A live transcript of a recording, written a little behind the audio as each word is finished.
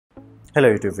Hello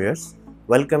YouTube viewers,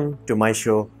 welcome to my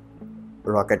show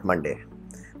Rocket Monday.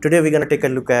 Today we're going to take a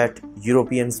look at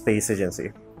European Space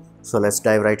Agency. So let's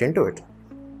dive right into it.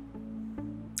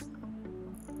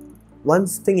 One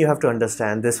thing you have to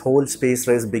understand, this whole space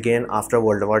race began after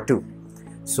World War II.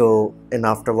 So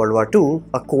after World War II,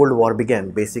 a Cold War began.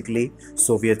 Basically,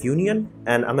 Soviet Union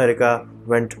and America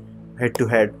went head to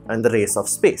head in the race of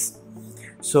space.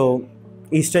 So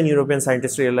Eastern European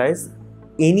scientists realized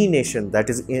any nation that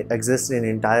exists in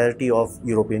entirety of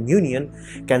European Union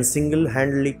can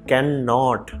single-handedly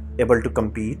cannot able to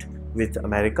compete with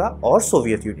America or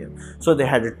Soviet Union. So they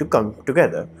had to come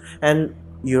together, and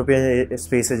European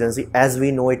Space Agency as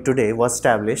we know it today was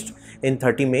established in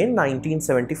 30 May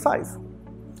 1975.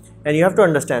 And you have to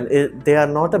understand, they are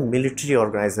not a military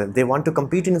organization. They want to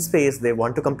compete in space, they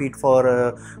want to compete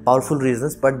for powerful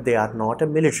reasons, but they are not a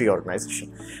military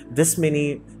organization. This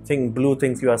many blue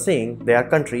things you are seeing, they are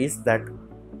countries that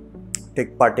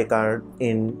take part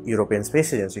in European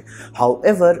Space Agency.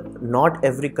 However, not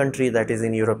every country that is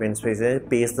in European Space Agency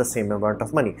pays the same amount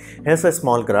of money. Here's a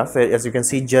small graph where, as you can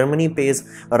see, Germany pays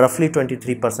roughly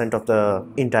 23% of the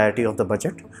entirety of the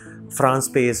budget. France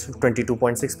pays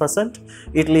 22.6%,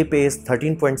 Italy pays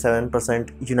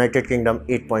 13.7%, United Kingdom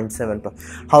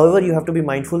 8.7%. However, you have to be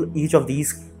mindful, each of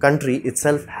these country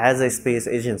itself has a space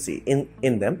agency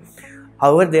in them.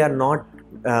 However, they are not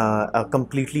a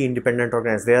completely independent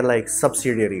organization. They are like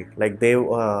subsidiary, like they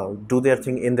do their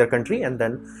thing in their country, and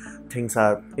then things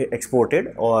are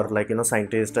exported, or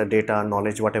scientists, data,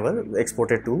 knowledge, whatever,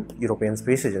 exported to European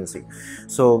Space Agency.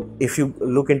 So if you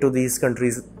look into these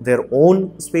countries, their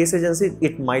own space agency,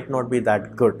 it might not be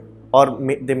that good, or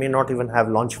they may not even have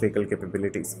launch vehicle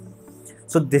capabilities.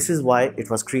 So this is why it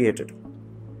was created.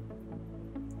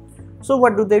 So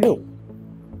what do?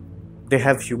 They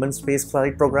have human space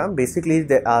flight program. Basically,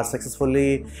 they are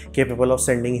successfully capable of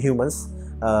sending humans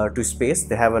to space.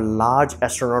 They have a large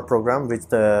astronaut program which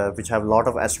have a lot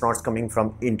of astronauts coming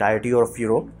from entirety of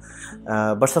Europe.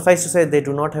 But suffice to say, they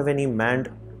do not have any manned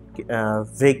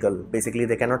vehicle. Basically,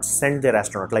 they cannot send their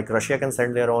astronaut. Like Russia can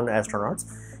send their own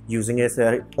astronauts using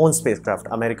their own spacecraft.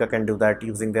 America can do that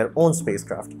using their own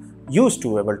spacecraft. Used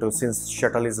to able to, since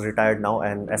shuttle is retired now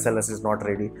and SLS is not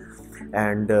ready.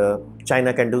 And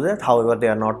China can do that. However, they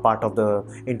are not part of the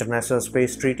International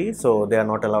Space Treaty, so they are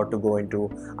not allowed to go into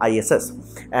ISS.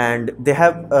 And they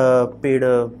have played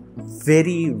a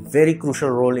very crucial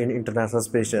role in international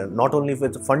space, not only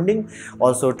with funding,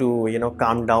 also to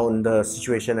calm down the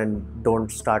situation and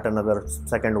don't start another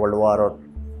Second World War or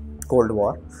Cold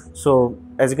War. So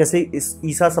as you can see,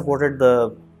 ESA supported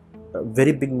the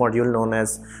very big module known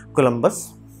as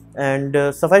Columbus, and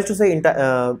suffice to say,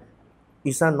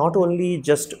 ESA not only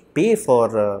just pay for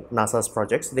NASA's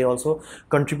projects, they also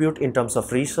contribute in terms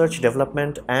of research,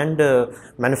 development, and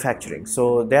manufacturing.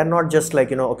 So they are not just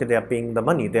like, okay, they are paying the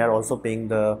money, they are also paying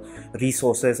the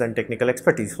resources and technical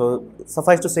expertise. So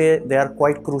suffice to say, they are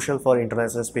quite crucial for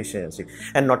International Space Agency.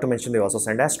 And not to mention, they also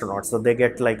send astronauts. So they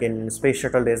get, like in space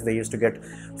shuttle days, they used to get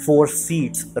 4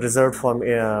 seats reserved from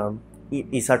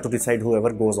ESA to decide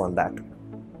whoever goes on that.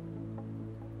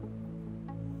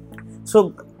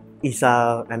 So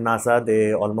ESA and NASA,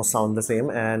 they almost sound the same,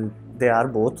 and they are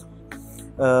both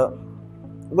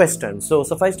Western. So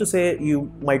suffice to say,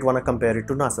 you might want to compare it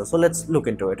to NASA. So let's look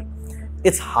into it.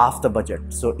 It's half the budget.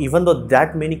 So even though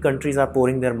that many countries are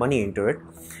pouring their money into it,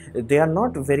 they are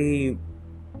not very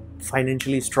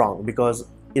financially strong, because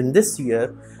in this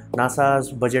year,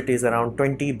 NASA's budget is around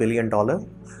 $20 billion.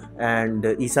 And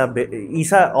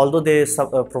ESA, although they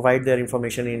provide their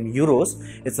information in euros,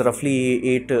 it's roughly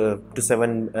 8 to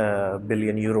 7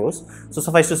 billion euros. So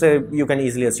suffice to say, you can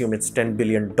easily assume it's $10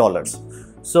 billion.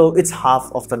 So it's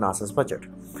half of the NASA's budget.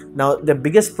 Now, the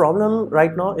biggest problem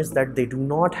right now is that they do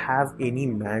not have any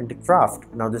manned craft.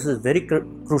 Now, this is very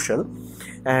crucial,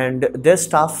 and their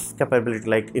staff capability,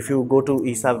 like if you go to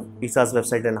ESA's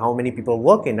website and how many people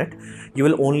work in it, you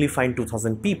will only find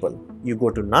 2,000 people. You go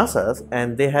to NASA's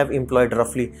and they have employed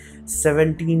roughly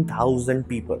 17,000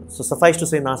 people. So suffice to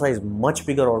say, NASA is much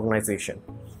bigger organization.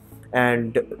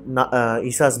 And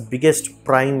ESA's biggest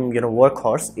prime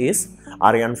workhorse is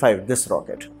Ariane 5, this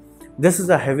rocket. This is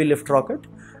a heavy lift rocket.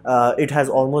 It has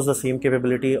almost the same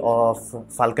capability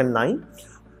of Falcon 9.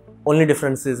 Only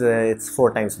difference is it's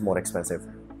 4 times more expensive.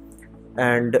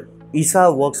 And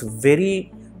ESA works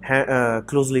very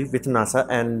closely with NASA,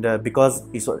 and because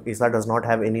ESA does not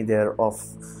have any there of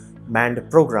manned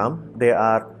program, they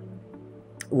are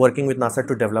working with NASA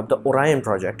to develop the Orion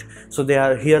project. So they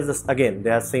are here again, they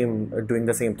are doing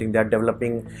the same thing. They are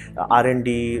developing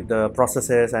R&D, the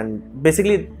processes, and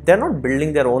basically they're not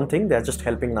building their own thing, they're just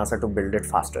helping NASA to build it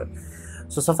faster.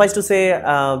 So suffice to say,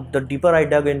 the deeper I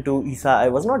dug into ESA, I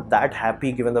was not that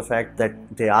happy given the fact that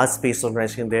they are space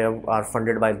organization, they are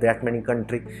funded by that many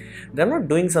countries. They're not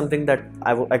doing something that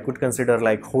I could consider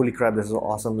like, holy crap, this is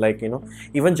awesome. Like,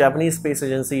 even Japanese space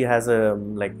agency has a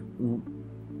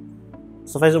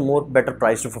suffice a more better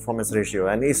price to performance ratio,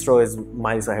 and ISRO is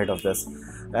miles ahead of this,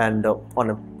 and on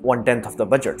a 1/10 of the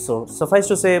budget. So suffice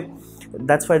to say,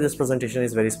 that's why this presentation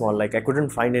is very small. Like, I couldn't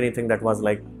find anything that was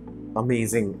like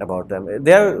amazing about them.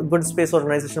 They are a good space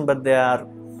organization, but they are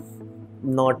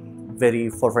not very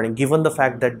forwarding given the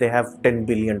fact that they have $10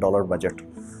 billion budget.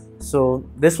 So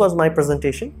this was my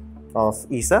presentation of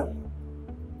ESA.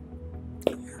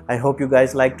 I hope you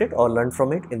guys liked it or learned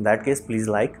from it. In that case, please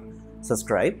like,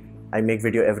 subscribe. I make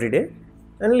video every day,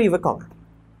 and leave a comment.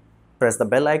 Press the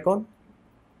bell icon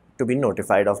to be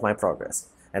notified of my progress.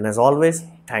 And as always,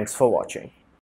 thanks for watching.